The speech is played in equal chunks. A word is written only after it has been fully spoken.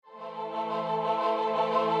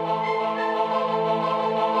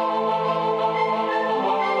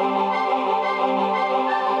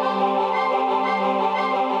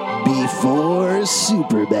Before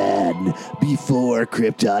Superman, before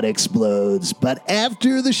Krypton explodes, but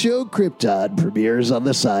after the show Krypton premieres on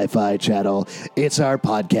the Sci-Fi Channel, it's our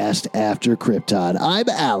podcast After Krypton. I'm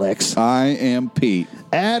Alex. I am Pete.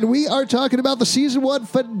 And we are talking about the season 1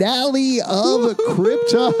 finale of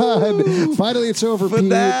Krypton. Finally, it's over,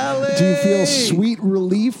 Finale! Pete. Do you feel sweet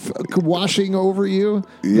relief washing over you?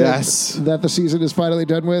 Yes. That the season is finally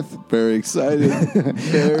done with? Very exciting.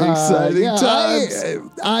 Very exciting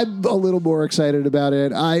times. I'm a little more excited about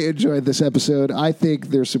it. I enjoyed this episode. I think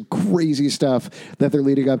there's some crazy stuff that they're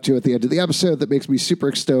leading up to at the end of the episode that makes me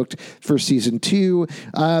super stoked for season 2.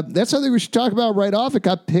 That's something we should talk about right off. It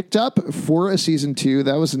got picked up for a season 2.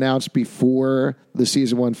 That was announced before the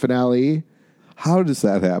season 1 finale. How does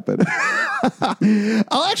that happen?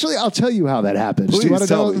 I'll tell you how that happens. Please Do you want to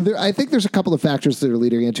tell know? me. I think there's a couple of factors that are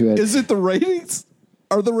leading into it. Is it the ratings?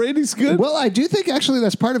 Are the ratings good? Well, I do think actually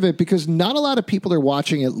that's part of it because not a lot of people are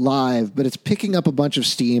watching it live, but it's picking up a bunch of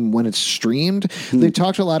steam when it's streamed. They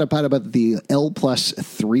talked a lot about the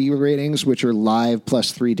L+3 ratings, which are live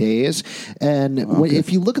plus 3 days. And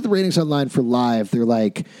if you look at the ratings online for live, they're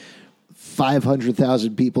like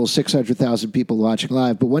 500,000 people, 600,000 people watching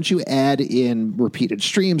live. But once you add in repeated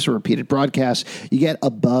streams or repeated broadcasts, you get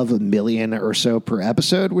above 1 million or so per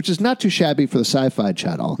episode, which is not too shabby for the Sci-Fi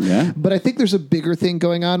Channel. Yeah. But I think there's a bigger thing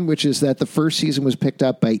going on, which is that the first season was picked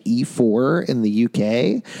up by E4 in the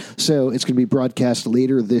UK. So it's going to be broadcast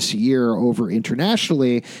later this year over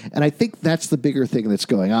internationally. And I think that's the bigger thing that's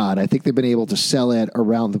going on. I think they've been able to sell it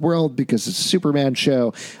around the world because it's a Superman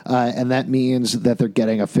show. And that means that they're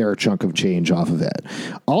getting a fair chunk of change off of it.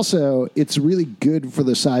 Also, it's really good for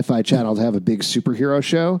the Sci-Fi Channel to have a big superhero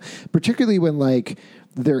show, particularly when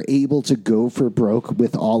they're able to go for broke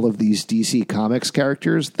with all of these DC Comics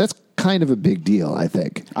characters. That's kind of a big deal, I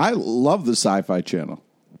think. I love the Sci-Fi Channel.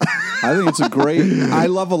 I think it's a great... I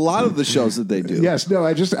love a lot of the shows that they do. Yes, no,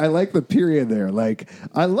 I like the period there.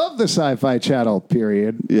 I love the Sci-Fi Channel,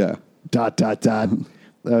 period. Yeah. ...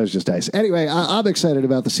 That was just nice. Anyway, I'm excited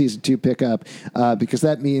about the season 2 pickup because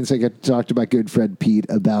that means I get to talk to my good friend Pete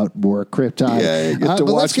about more Krypton. Yeah, you get to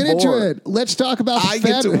watch let's get into more. it. Let's talk about. I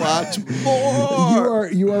get to watch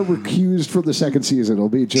more. You are recused from the second season. It'll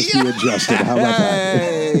be just you and Justin. How about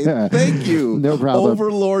Hey, that? thank you. No problem.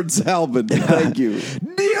 Overlord Zalbin. Thank you.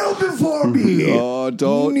 Kneel before me. Oh,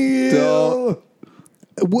 don't. Kneel.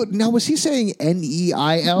 What, now, was he saying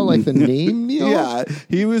Neil, like the name Neil? Yeah,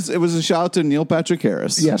 it was a shout out to Neil Patrick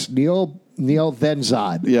Harris. Yes, Neil then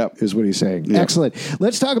Zod. Yep. Is what he's saying. Yep. Excellent.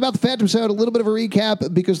 Let's talk about the Phantom Zone. A little bit of a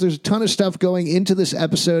recap because there's a ton of stuff going into this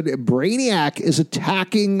episode. Brainiac is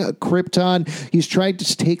attacking Krypton. He's trying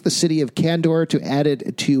to take the city of Kandor to add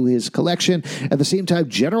it to his collection. At the same time,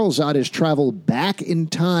 General Zod has traveled back in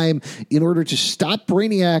time in order to stop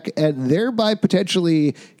Brainiac and thereby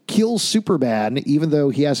potentially kill Superman, even though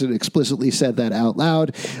he hasn't explicitly said that out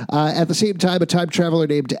loud. At the same time, a time traveler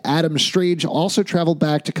named Adam Strange also traveled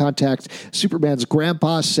back to contact Superman's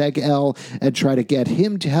grandpa, Seg-El, and try to get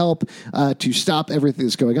him to help to stop everything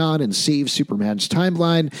that's going on and save Superman's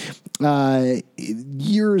timeline.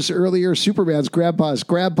 Years earlier, Superman's grandpa's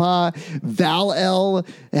grandpa, Val-El,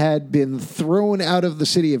 had been thrown out of the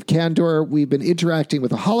city of Kandor. We've been interacting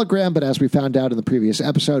with a hologram, but as we found out in the previous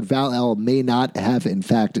episode, Val-El may not have, in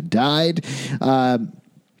fact, died.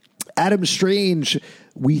 Adam Strange,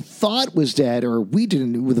 we thought was dead, or we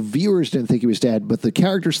didn't, the viewers didn't think he was dead, but the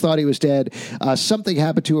characters thought he was dead. Something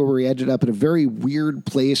happened to him where he ended up in a very weird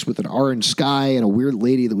place with an orange sky and a weird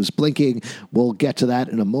lady that was blinking. We'll get to that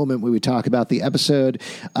in a moment when we talk about the episode.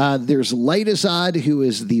 There's Lyta Zod, who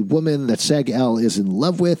is the woman that Seg-El is in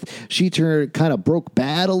love with. She kind of broke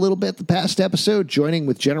bad a little bit the past episode, joining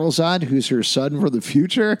with General Zod, who's her son from the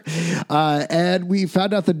future. And we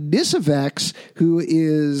found out that Nisavex, who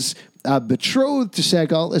is betrothed to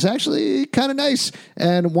Seg-El, is actually kind of nice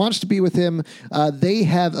and wants to be with him. They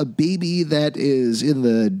have a baby that is in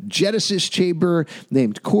the Genesis chamber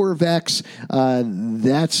named Corvex.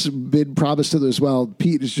 That's been promised to them as well.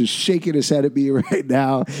 Pete is just shaking his head at me right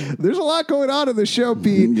now. There's a lot going on in the show,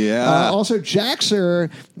 Pete. Yeah. Also,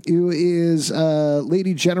 Jaxer, who is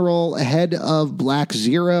Lady General, head of Black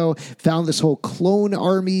Zero, found this whole clone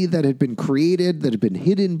army that had been created, that had been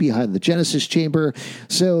hidden behind the Genesis chamber.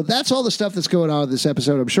 So that's all the stuff that's going on in this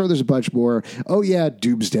episode. I'm sure there's a bunch more. Oh, yeah,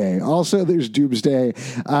 Doomsday. Also, there's Doomsday,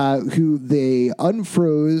 who they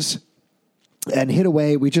unfroze and hid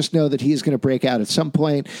away. We just know that he's going to break out at some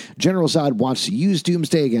point. General Zod wants to use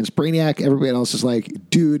Doomsday against Brainiac. Everybody else is like,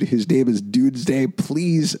 dude, his name is Doomsday.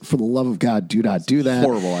 Please, for the love of God, do not do that.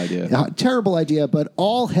 Horrible idea. Terrible idea, but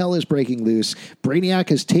all hell is breaking loose. Brainiac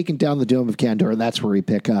has taken down the Dome of Kandor, and that's where we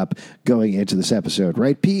pick up going into this episode.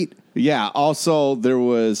 Right, Pete? Yeah. Also, there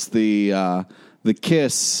was the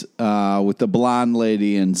kiss with the blonde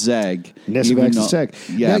lady and Zeg. Nisvex and Zeg.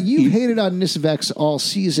 Yeah. Now, you've hated on Nisvex all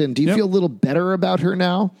season. Do you feel a little better about her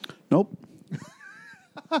now? Nope.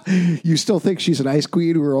 You still think she's an ice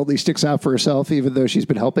queen who only sticks out for herself, even though she's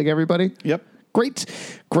been helping everybody? Yep. Great.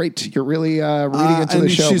 You're really reading into the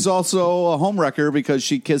show. She's also a homewrecker because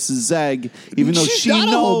she kisses Zeg, even though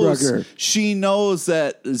she knows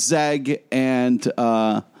that Zeg and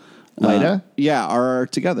Lyta? are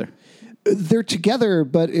together. They're together,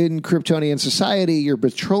 but in Kryptonian society, you're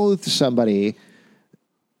betrothed to somebody.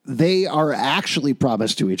 They are actually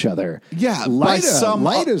promised to each other. Yeah,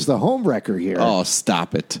 Lyta's the homewrecker here. Oh,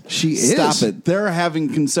 stop it. She is. Stop it. They're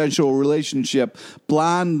having consensual relationship.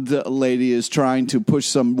 Blonde lady is trying to push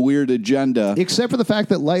some weird agenda. Except for the fact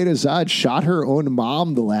that Lyta Zod shot her own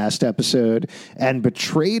mom the last episode and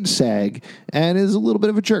betrayed Zeg and is a little bit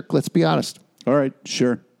of a jerk, let's be honest. All right,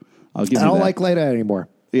 sure. I'll give you that. I don't like Lyta anymore.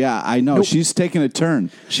 Yeah, I know. Nope. She's taken a turn.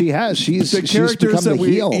 She has. She's characters become that the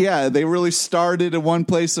heel. Yeah, they really started in one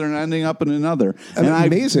place and are ending up in another. And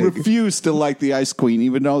amazing. I refuse to like the Ice Queen,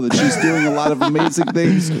 even though that she's doing a lot of amazing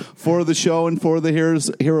things for the show and for the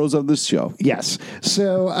heroes of this show. Yes.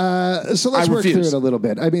 So let's work through it a little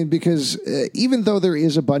bit. I mean, because even though there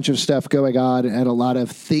is a bunch of stuff going on and a lot of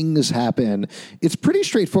things happen, it's pretty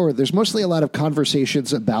straightforward. There's mostly a lot of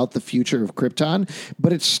conversations about the future of Krypton,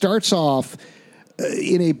 but it starts off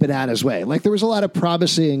in a bananas way. Like there was a lot of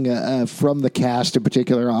promising from the cast in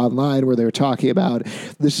particular online where they were talking about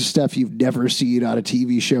this is stuff you've never seen on a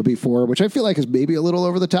TV show before, which I feel like is maybe a little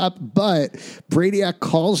over the top, but Brainiac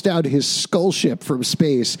calls down his skull ship from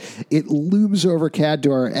space. It looms over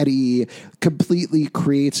Kandor and he completely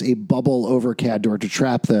creates a bubble over Kandor to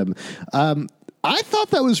trap them. I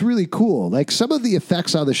thought that was really cool. Like some of the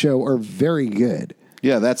effects on the show are very good.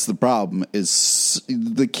 Yeah, that's the problem, is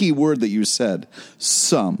the key word that you said,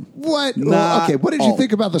 some. What? Well, okay, what did you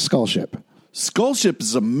think about the skull ship? Skull ship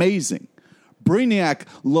is amazing. Brainiac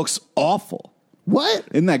looks awful. What?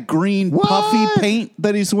 In that green puffy paint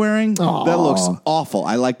that he's wearing, that looks awful.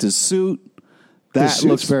 I liked his suit. That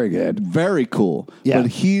looks very good. Very cool. Yeah.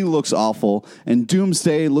 But he looks awful. And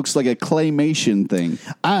Doomsday looks like a claymation thing.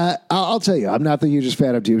 I'll tell you, I'm not the hugest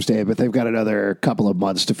fan of Doomsday, but they've got another couple of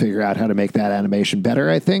months to figure out how to make that animation better,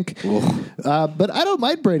 I think. But I don't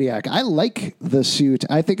mind Brainiac. I like the suit.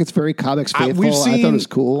 I think it's very comics faithful. I thought it was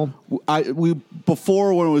cool.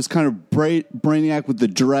 Before, when it was kind of Brainiac with the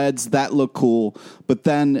dreads, that looked cool. But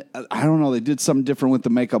then, I don't know, they did something different with the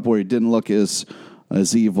makeup where he didn't look as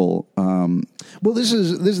evil. Well, this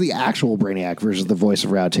is the actual Brainiac versus the voice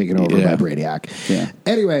of Rao taken over by Brainiac. Yeah.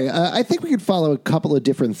 Anyway, I think we could follow a couple of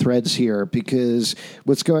different threads here because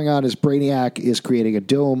what's going on is Brainiac is creating a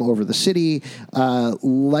dome over the city.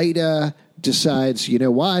 Lyta decides, you know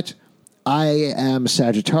what? I am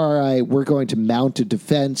Sagittari. We're going to mount a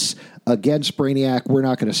defense against Brainiac. We're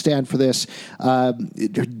not going to stand for this.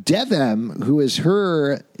 Devem, who is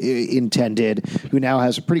her intended, who now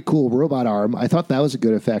has a pretty cool robot arm, I thought that was a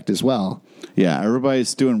good effect as well. Yeah,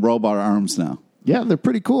 everybody's doing robot arms now. Yeah, they're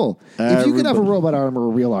pretty cool. If you could have a robot arm or a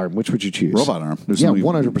real arm, which would you choose? Robot arm. 100%,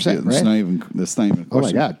 right? That's not even a question. Oh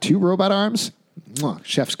my God, 2 robot arms? Mwah,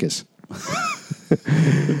 chef's kiss.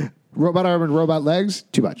 Robot arm and robot legs?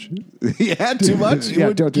 Too much. Yeah, too much?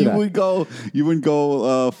 Don't do that. You wouldn't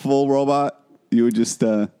go full robot? You would just...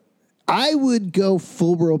 I would go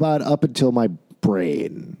full robot up until my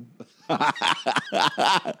brain.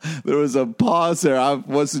 There was a pause there. I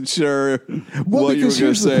wasn't sure what you were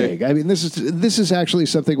going to say. I mean, this is actually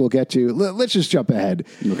something we'll get to. Let's just jump ahead.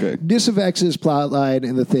 Okay. Nisevex's plot line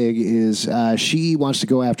in the thing is she wants to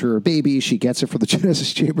go after her baby. She gets it from the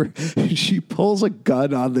Genesis chamber. She pulls a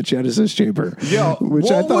gun on the Genesis chamber,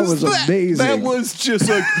 which I thought was amazing. That was just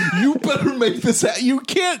like, you better make this happen. You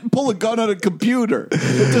can't pull a gun on a computer.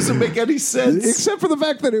 It doesn't make any sense. Except for the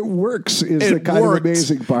fact that it works is the kind of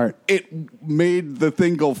amazing part. It made the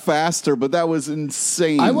thing go faster, but that was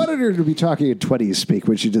insane. I wanted her to be talking in 20s speak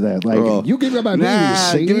when she did that. Like, you give me my baby,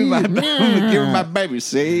 see? Give me my baby,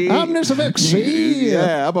 see? I'm Nisevex, see?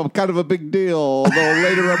 Yeah, I'm kind of a big deal, although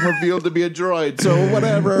later I'm revealed to be a droid, so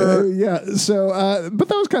whatever. But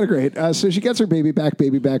that was kind of great. So she gets her baby back,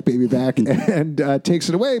 and takes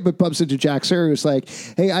it away, but bumps into Jack Sir, who's like,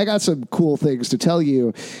 hey, I got some cool things to tell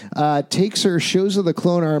you. Takes her, shows her the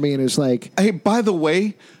clone army, and is like... Hey, by the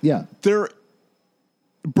way... Yeah.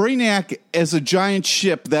 Brainiac as a giant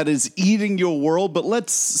ship that is eating your world, but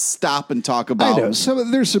let's stop and talk about... I know.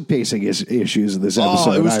 There's some pacing issues in this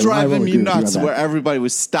episode. It was driving me nuts where everybody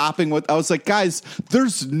was stopping. I was like, guys,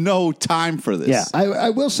 there's no time for this. Yeah, I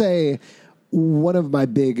will say... one of my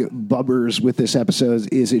big bummers with this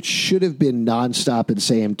episode is it should have been nonstop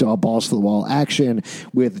insane balls to the wall action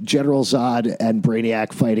with General Zod and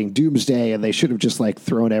Brainiac fighting Doomsday, and they should have just like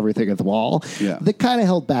thrown everything at the wall. Yeah. They kind of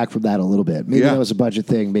held back from that a little bit. Maybe that was a budget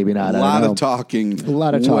thing, maybe not. A lot of talking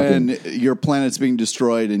when your planet's being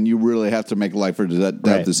destroyed and you really have to make life or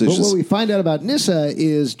death decisions. But what we find out about Nyssa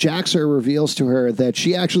is Jax-Ur reveals to her that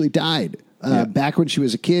she actually died. Back when she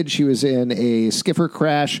was a kid, she was in a skiffer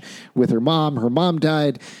crash with her mom. Her mom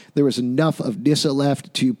died. There was enough of Nyssa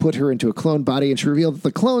left to put her into a clone body, and she revealed that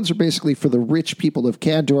the clones are basically for the rich people of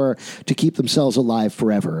Kandor to keep themselves alive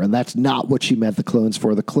forever. And that's not what she meant the clones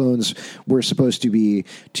for. The clones were supposed to be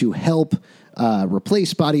to help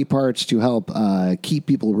replace body parts, to help keep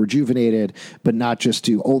people rejuvenated, but not just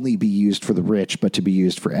to only be used for the rich, but to be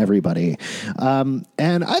used for everybody. And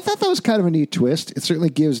I thought that was kind of a neat twist. It certainly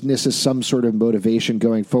gives Nyssa some sort of motivation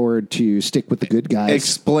going forward to stick with the good guys.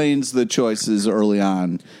 Explains the choices early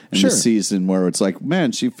on in the season where it's like,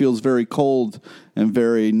 man, she feels very cold and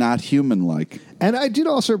very not human-like. And I did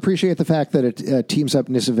also appreciate the fact that it teams up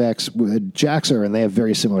Nyssa Vex with Jax-Ur, and they have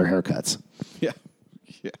very similar haircuts. Yeah.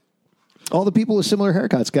 All the people with similar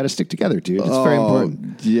haircuts got to stick together, dude. It's very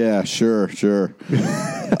important. Yeah, sure. It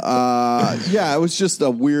was just a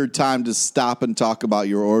weird time to stop and talk about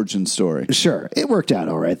your origin story. Sure. It worked out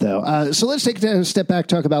all right, though. So let's take a step back,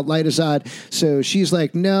 talk about Lyta Zod. So she's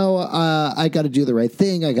like, no, I got to do the right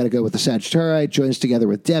thing. I got to go with the Sagittari. Joins together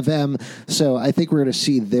with Dev-Em. So I think we're going to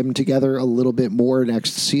see them together a little bit more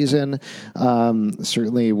next season.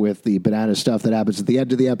 Certainly with the banana stuff that happens at the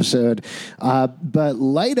end of the episode. But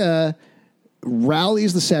Lyta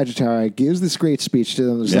rallies the Sagittari, gives this great speech to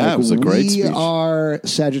them. It was a great speech. We are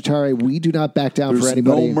Sagittari. We do not back down for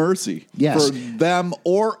anybody. No mercy for them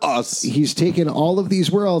or us. He's taken all of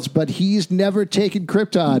these worlds, but he's never taken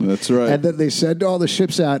Krypton. That's right. And then they send all the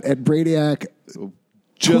ships out, and Brainiac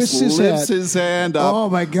just lifts his hand up. Oh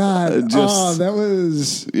my God! That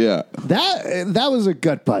was that was a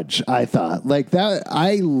gut punch. I thought like that.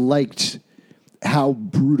 I liked how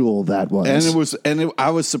brutal that was. I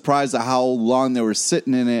was surprised at how long they were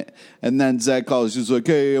sitting in it. And then Zed calls, he's like,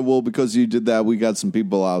 hey, well, because you did that, we got some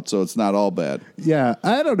people out, so it's not all bad. Yeah,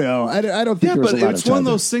 I don't know. I don't think there was a lot of time. It's one of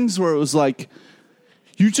those things where it was like,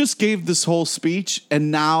 you just gave this whole speech, and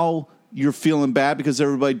now you're feeling bad because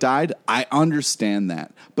everybody died. I understand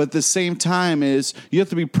that. But at the same time is you have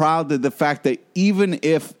to be proud of the fact that even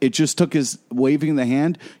if it just took his waving the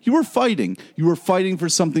hand, you were fighting. You were fighting for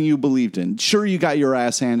something you believed in. Sure, you got your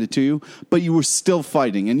ass handed to you, but you were still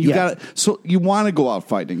fighting. And so you want to go out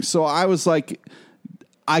fighting. So I was like,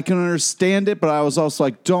 I can understand it, but I was also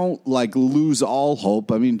like, don't like lose all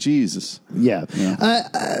hope. I mean, Jesus. Yeah.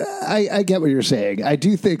 I get what you're saying. I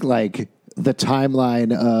do think like the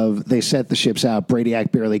timeline of they sent the ships out,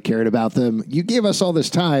 Brainiac barely cared about them. You gave us all this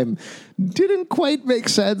time. Didn't quite make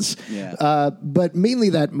sense. Yeah. But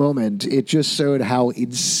mainly that moment, it just showed how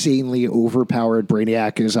insanely overpowered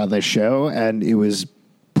Brainiac is on this show, and it was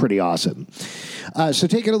pretty awesome. So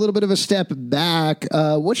taking a little bit of a step back,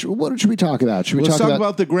 what should we talk about? Let's talk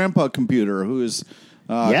about the grandpa computer who is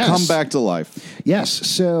come back to life. Yes.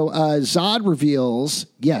 So Zod reveals,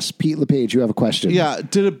 yes, Pete LePage, you have a question. Yeah.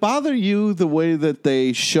 Did it bother you the way that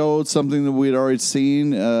they showed something that we'd already seen,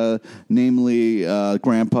 namely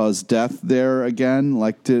Grandpa's death there again?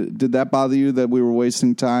 Like, did that bother you that we were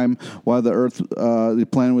wasting time while the Earth, the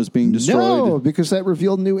planet was being destroyed? No, because that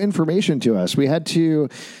revealed new information to us. We had to,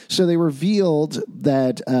 so they revealed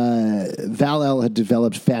that Val-El had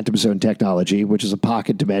developed Phantom Zone technology, which is a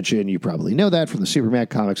pocket dimension. You probably know that from the Superman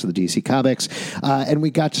comics or the DC comics. And we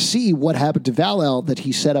got to see what happened to Val-El, that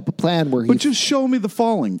he set up a plan where he... But just show me the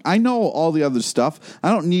falling. I know all the other stuff. I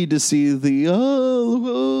don't need to see the...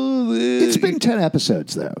 It's been 10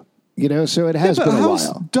 episodes, though. You know, so it has been a while.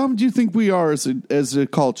 How dumb do you think we are as a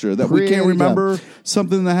culture that we can't remember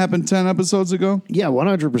something that happened 10 episodes ago? Yeah,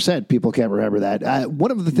 100% people can't remember that. One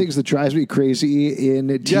of the things that drives me crazy in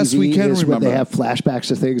TV is when they have flashbacks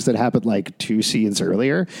to things that happened like 2 scenes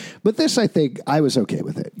earlier. But this, I think, I was okay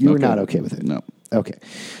with it. You were not okay with it. No. Okay.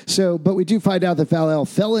 So, but we do find out that Val-El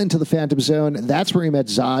fell into the Phantom Zone. That's where he met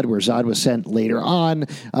Zod, where Zod was sent later on.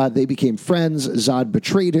 They became friends. Zod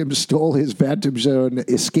betrayed him, stole his Phantom Zone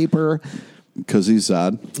escaper. Because he's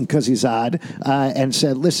Zod. And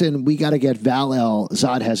said, listen, we got to get Val-El.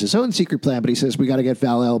 Zod has his own secret plan, but he says we got to get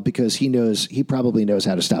Val-El because he probably knows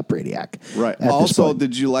how to stop Brainiac. Right. Also,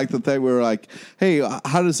 did you like the thing where we're like, hey,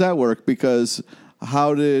 how does that work? Because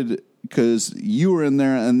how did because you were in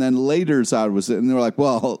there, and then later Zod was, and they were like,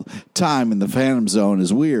 well, time in the Phantom Zone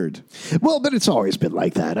is weird. Well, but it's always been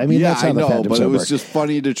like that. I mean, Yeah, that's how I the know, Phantom but Zone it was works. just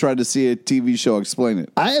funny to try to see a TV show explain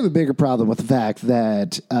it. I have a bigger problem with the fact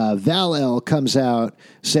that Val-El comes out,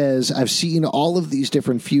 says, I've seen all of these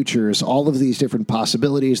different futures, all of these different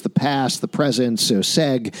possibilities, the past, the present. So,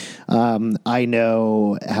 Seg, I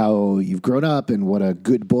know how you've grown up and what a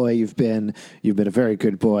good boy you've been. You've been a very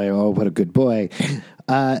good boy. Oh, what a good boy.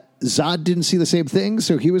 Zod didn't see the same thing,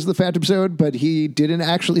 so he was the Phantom Zone, but he didn't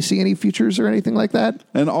actually see any futures or anything like that.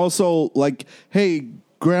 And also, like, hey,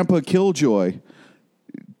 Grandpa Killjoy,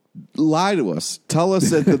 lie to us. Tell us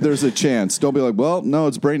that there's a chance. Don't be like, well, no,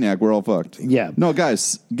 it's Brainiac. We're all fucked. Yeah. No,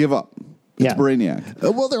 guys, give up. It's Yeah. Brainiac.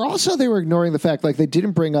 Well, they were ignoring the fact, like, they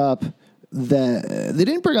didn't bring up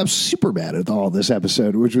Superman at all this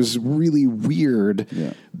episode, which was really weird.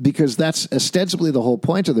 Yeah. Because that's ostensibly the whole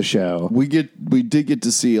point of the show. We did get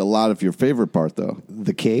to see a lot of your favorite part, though.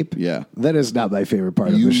 The cape, Yeah. that is not my favorite part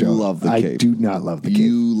of You the show. love the I cape. do not love the cape.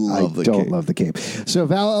 You love the don't cape. love the cape. So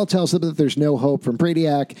Val-El tells them that there's no hope from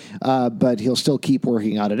Brainiac, but he'll still keep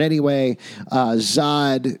working on it anyway.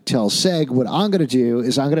 Zod tells Seg, what I'm going to do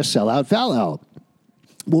is I'm going to sell out Val-El.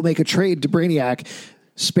 We'll make a trade to Brainiac.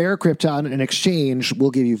 Spare Krypton in exchange.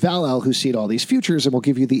 We'll give you Val-El, who's seen all these futures, and we'll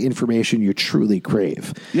give you the information you truly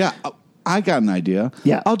crave. Yeah, I got an idea.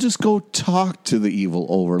 Yeah. I'll just go talk to the evil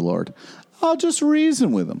overlord. I'll just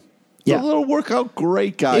reason with him. Yeah. It'll work out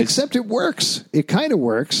great, guys. Except it works. It kind of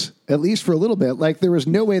works, at least for a little bit. Like, there was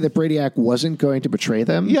no way that Brainiac wasn't going to betray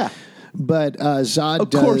them. Yeah. But Zod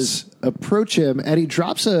does approach him, and he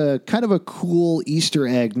drops a kind of a cool Easter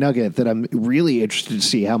egg nugget that I'm really interested to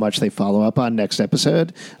see how much they follow up on next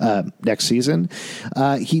season.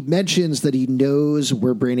 He mentions that he knows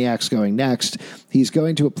where Brainiac's going next. He's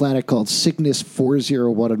going to a planet called Cygnus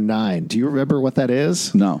 40109. Do you remember what that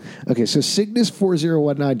is? No. Okay, so Cygnus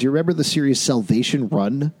 4019, do you remember the series Salvation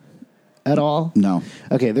Run at all? No.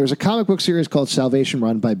 Okay, there's a comic book series called Salvation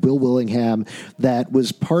Run by Bill Willingham that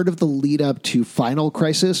was part of the lead up to Final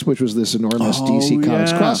Crisis, which was this enormous DC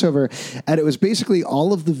Comics crossover. And it was basically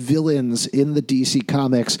all of the villains in the DC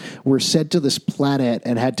Comics were sent to this planet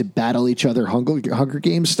and had to battle each other Hunger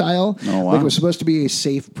Games style. Oh, wow. Like, it was supposed to be a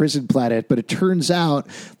safe prison planet, but it turns out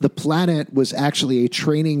the planet was actually a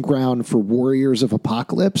training ground for warriors of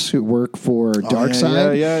Apocalypse who work for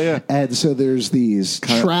Darkseid. yeah. And so there's these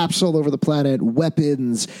traps all over the planet,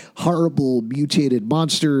 weapons, horrible mutated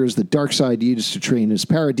monsters that Darkseid used to train his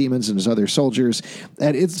parademons and his other soldiers.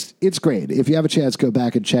 And it's great. If you have a chance, go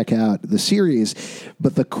back and check out the series.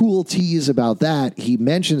 But the cool tease about that, he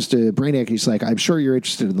mentions to Brainiac, he's like, I'm sure you're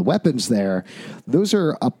interested in the weapons there. Those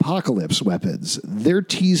are Apocalypse weapons. They're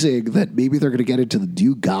teasing that maybe they're going to get into the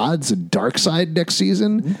new gods and Darkseid next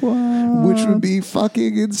season, which would be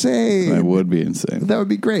fucking insane. That would be insane. That would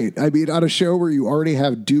be great. I mean, on a show where you already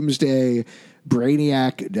have Doomsday,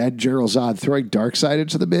 Brainiac, and General Zod throwing Darkseid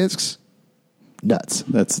into the mix, nuts.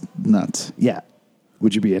 That's nuts. Yeah.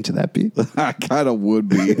 Would you be into that, Pete? I kind of would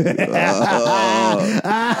be. Damn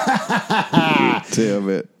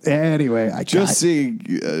it. Anyway, Just seeing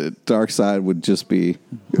Darkseid would just be,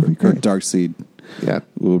 or Darkseid yeah,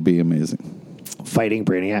 would be amazing. fighting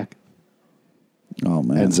Brainiac Oh,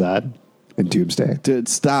 man. and Zod and Doomsday. Dude,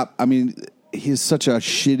 stop. I mean, he's such a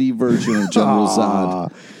shitty version of General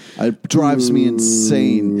Zod. It drives me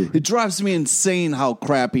insane. It drives me insane how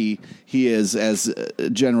crappy he is as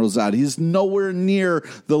General Zod. He's nowhere near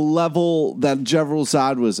the level that General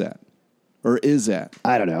Zod was at or is at.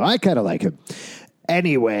 I don't know. I kind of like him.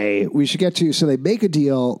 Anyway, we should get to, so they make a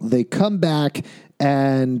deal. They come back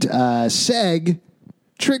and Seg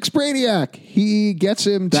tricks Brainiac. He gets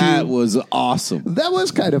him to... That was awesome. That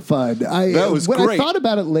was kind of fun. That was when great. I thought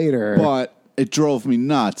about it later. But it drove me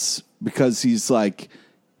nuts because he's like,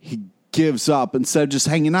 he gives up instead of just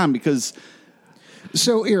hanging on because...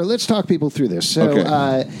 So here, let's talk people through this. So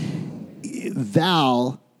Okay.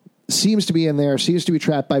 Val seems to be in there, seems to be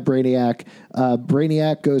trapped by Brainiac.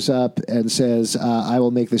 Brainiac goes up and says, I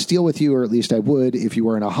will make this deal with you, or at least I would if you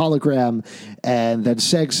weren't a hologram. And then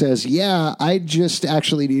Seg says, yeah, I just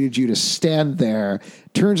actually needed you to stand there,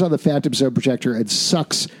 turns on the Phantom Zone projector and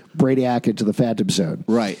sucks Brainiac into the Phantom Zone.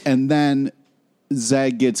 Right. And then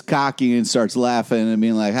Zeg gets cocky and starts laughing and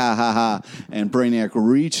being like, ha, ha, ha. And Brainiac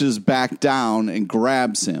reaches back down and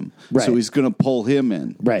grabs him. Right. So he's going to pull him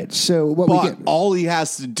in. Right. So what we But get... all he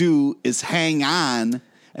has to do is hang on.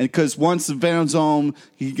 And because once the Phantom Zone,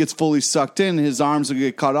 he gets fully sucked in, his arms will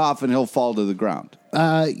get cut off and he'll fall to the ground.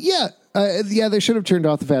 Yeah, they should have turned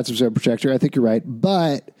off the Phantom Zone projector. I think you're right.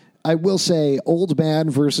 But I will say, Old Man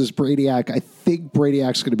versus Brainiac, I think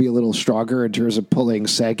Brainiac's going to be a little stronger in terms of pulling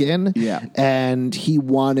Seg in. Yeah. And he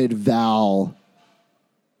wanted Val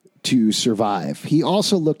to survive. He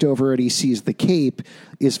also looked over and he sees the cape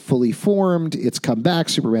is fully formed. It's come back.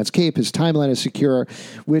 Superman's cape. His timeline is secure,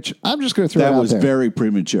 which I'm just going to throw That out was there. very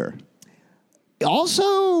premature.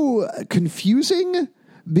 Also confusing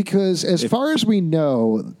because as far as we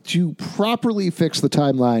know, to properly fix the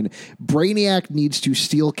timeline, Brainiac needs to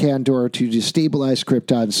steal Kandor to destabilize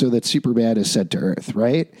Krypton so that Superman is sent to Earth,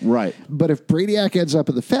 right? Right. But if Brainiac ends up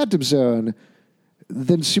in the Phantom Zone,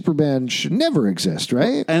 then Superman should never exist,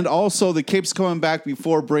 right? And also, the cape's coming back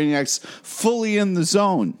before Brainiac's fully in the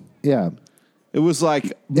zone. Yeah. It was like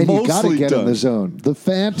And you got to mostly get done. in the zone. The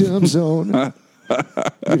Phantom Zone.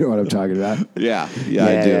 You know what I'm talking about. Yeah,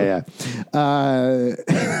 I do.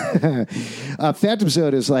 Phantom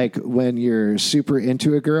Zone is like when you're super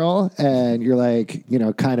into a girl and you're like, you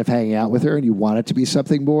know, kind of hanging out with her and you want it to be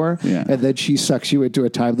something more. Yeah. And then she sucks you into a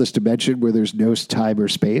timeless dimension where there's no time or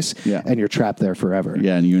space. Yeah. And you're trapped there forever.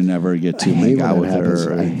 Yeah, and you never get to make out with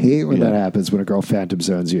her. I hate when Yeah. that happens when a girl Phantom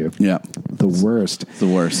Zones you. Yeah, The worst. it's the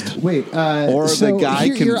worst. Wait, Or the guy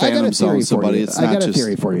can I got Phantom a Zone theory for somebody. you. It's I not got a just-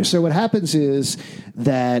 theory for you. So what happens is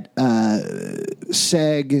that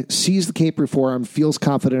Seg sees the cape reform, feels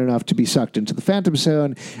confident enough to be sucked into the Phantom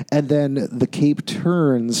Zone, and then the cape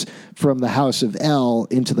turns from the House of El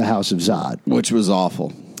into the House of Zod. Which was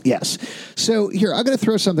awful. Yes. So here, I'm going to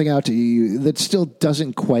throw something out to you that still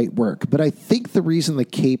doesn't quite work. But I think the reason the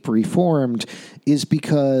cape reformed is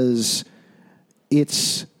because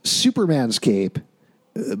it's Superman's cape,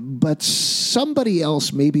 but somebody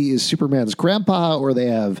else maybe is Superman's grandpa, or they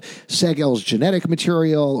have Seg-El's genetic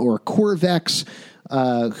material, or Corvex,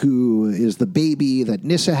 who is the baby that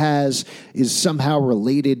Nyssa has, is somehow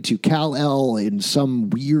related to Kal-El in some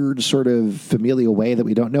weird sort of familial way that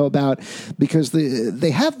we don't know about, because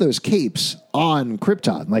they have those capes on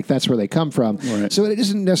Krypton. Like, that's where they come from. Right. So it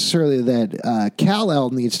isn't necessarily that Kal-El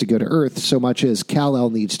needs to go to Earth so much as Kal-El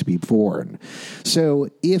needs to be born. So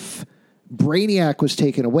if Brainiac was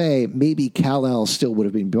taken away, maybe Kal-El still would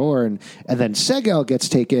have been born, and then Seg-El gets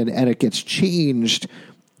taken and it gets changed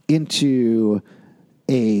into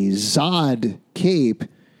a Zod cape.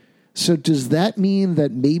 So does that mean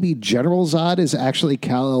that maybe General Zod is actually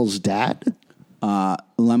Kal-El's dad?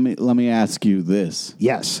 Let me ask you this.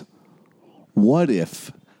 Yes. What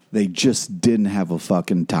if they just didn't have a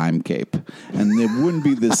fucking time cape? And there wouldn't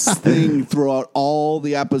be this thing throughout all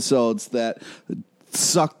the episodes that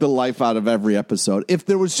sucked the life out of every episode. If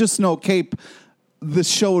there was just no cape, the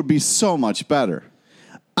show would be so much better.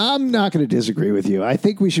 I'm not going to disagree with you. I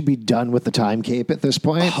think we should be done with the time cape at this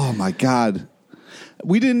point. Oh my God.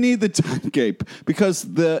 We didn't need the time cape because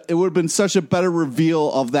it would have been such a better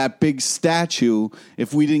reveal of that big statue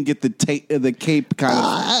if we didn't get the cape kind of.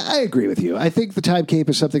 I agree with you. I think the time cape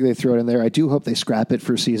is something they throw in there. I do hope they scrap it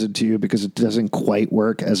for season 2 because it doesn't quite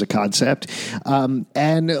work as a concept.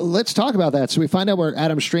 And let's talk about that. So we find out where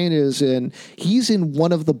Adam Strain is, and he's in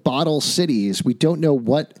one of the bottle cities. We don't know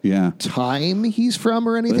what time he's from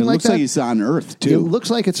or anything It like looks that. like he's on Earth, It too. looks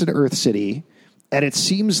like it's an Earth city. And it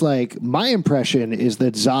seems like my impression is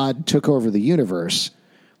that Zod took over the universe,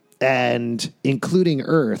 and including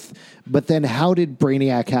Earth. But then how did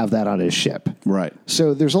Brainiac have that on his ship? Right.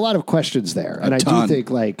 So there's a lot of questions there. And I do think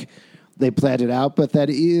like they planned it out, but that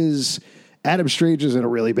is Adam Strange is in a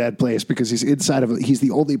really bad place because he's he's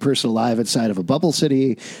the only person alive inside of a bubble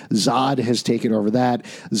city. Zod has taken over that.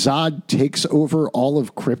 Zod takes over all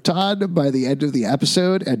of Krypton by the end of the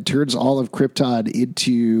episode and turns all of Krypton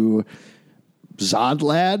into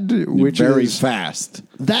Zodland, which very is fast.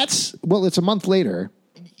 It's a month later.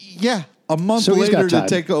 Yeah. A month So he's got later to time.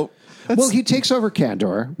 take over. Well, he takes over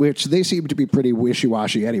Kandor, which they seem to be pretty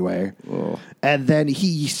wishy-washy anyway. Oh. And then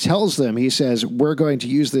he tells them, he says, we're going to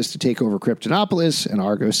use this to take over Kryptonopolis and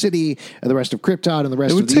Argo City and the rest of Krypton and the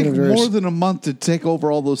rest It would of the take universe. more than a month to take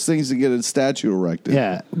over all those things to get a statue erected.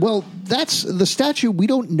 Yeah. Well, that's the statue. We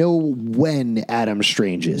don't know when Adam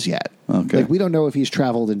Strange is yet. Okay. Like, we don't know if he's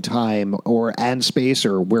traveled in time and space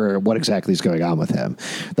or what exactly is going on with him.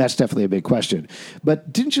 That's definitely a big question. But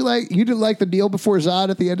you didn't like the kneel before Zod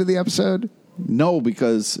at the end of the episode? No,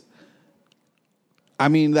 because, I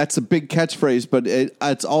mean, that's a big catchphrase, but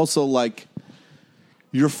it's also like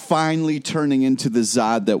you're finally turning into the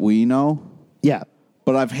Zod that we know. Yeah.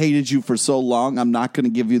 But I've hated you for so long, I'm not going to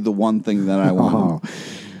give you the one thing that I want.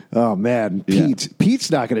 Oh man, Yeah.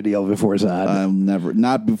 Pete's not going to kneel before Zod. I'll never,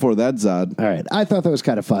 not before that Zod. All right. I thought that was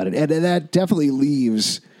kind of fun. And that definitely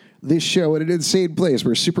leaves this show in an insane place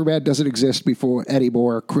where Superman doesn't exist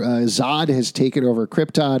anymore. Zod has taken over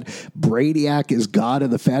Krypton. Brainiac is gone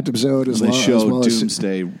in the Phantom Zone as They well. show as well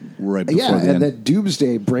Doomsday right before the and end. then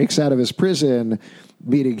Doomsday breaks out of his prison,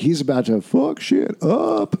 meaning he's about to fuck shit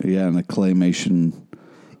up. Yeah, and a claymation.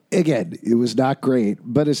 Again, it was not great,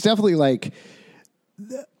 but it's definitely like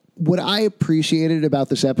what I appreciated about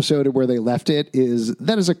this episode and where they left it is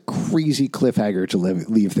that is a crazy cliffhanger to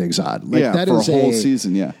leave things on. Like, Yeah, that for is a whole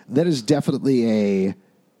season, yeah. That is definitely a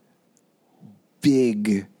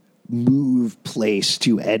big move place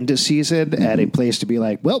to end a season and a place to be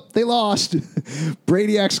like, well, they lost.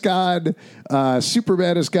 Brainiac's gone.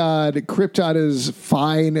 Superman is gone. Krypton is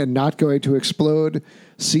fine and not going to explode.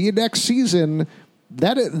 See you next season.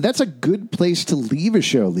 That's a good place to leave a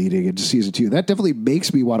show leading into season 2. That definitely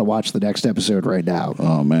makes me want to watch the next episode right now.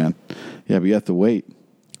 Oh, man. Yeah, but you have to wait.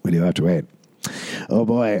 We do have to wait. Oh,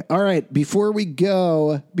 boy. All right. Before we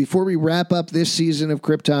wrap up this season of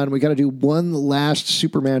Krypton, we got to do one last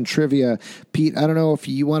Superman trivia. Pete, I don't know if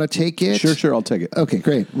you want to take it. Sure, I'll take it. Okay,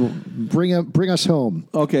 great. Bring us home.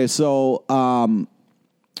 Okay, so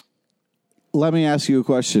let me ask you a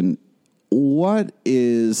question. What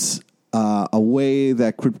is a way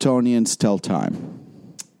that Kryptonians tell time?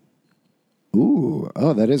 Ooh,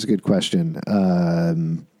 that is a good question. A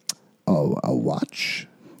watch?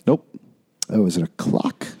 Nope. Oh, is it a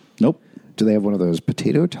clock? Nope. Do they have one of those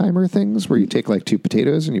potato timer things where you take like 2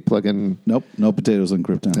 potatoes and you plug in? Nope. No potatoes on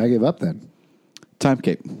Krypton. I give up then. Time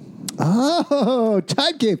cape. Oh,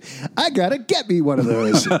 Time Cave. I got to get me one of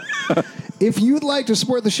those. If you'd like to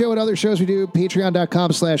support the show and other shows we do,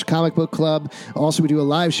 patreon.com/Comic Book Club. Also, we do a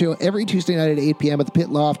live show every Tuesday night at 8 p.m. at the Pit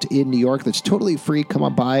Loft in New York. That's totally free. Come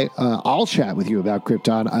on by. I'll chat with you about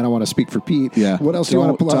Krypton. I don't want to speak for Pete. Yeah. What else do you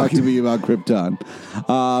want to plug? Talk to me about Krypton.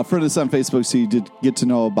 Friend us on Facebook so you did get to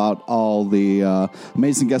know about all the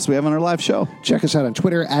amazing guests we have on our live show. Check us out on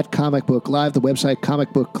Twitter at Comic Book Live, the website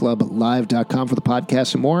comicbookclublive.com for the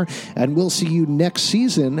podcast and more. And we'll see you next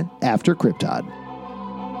season after Krypton.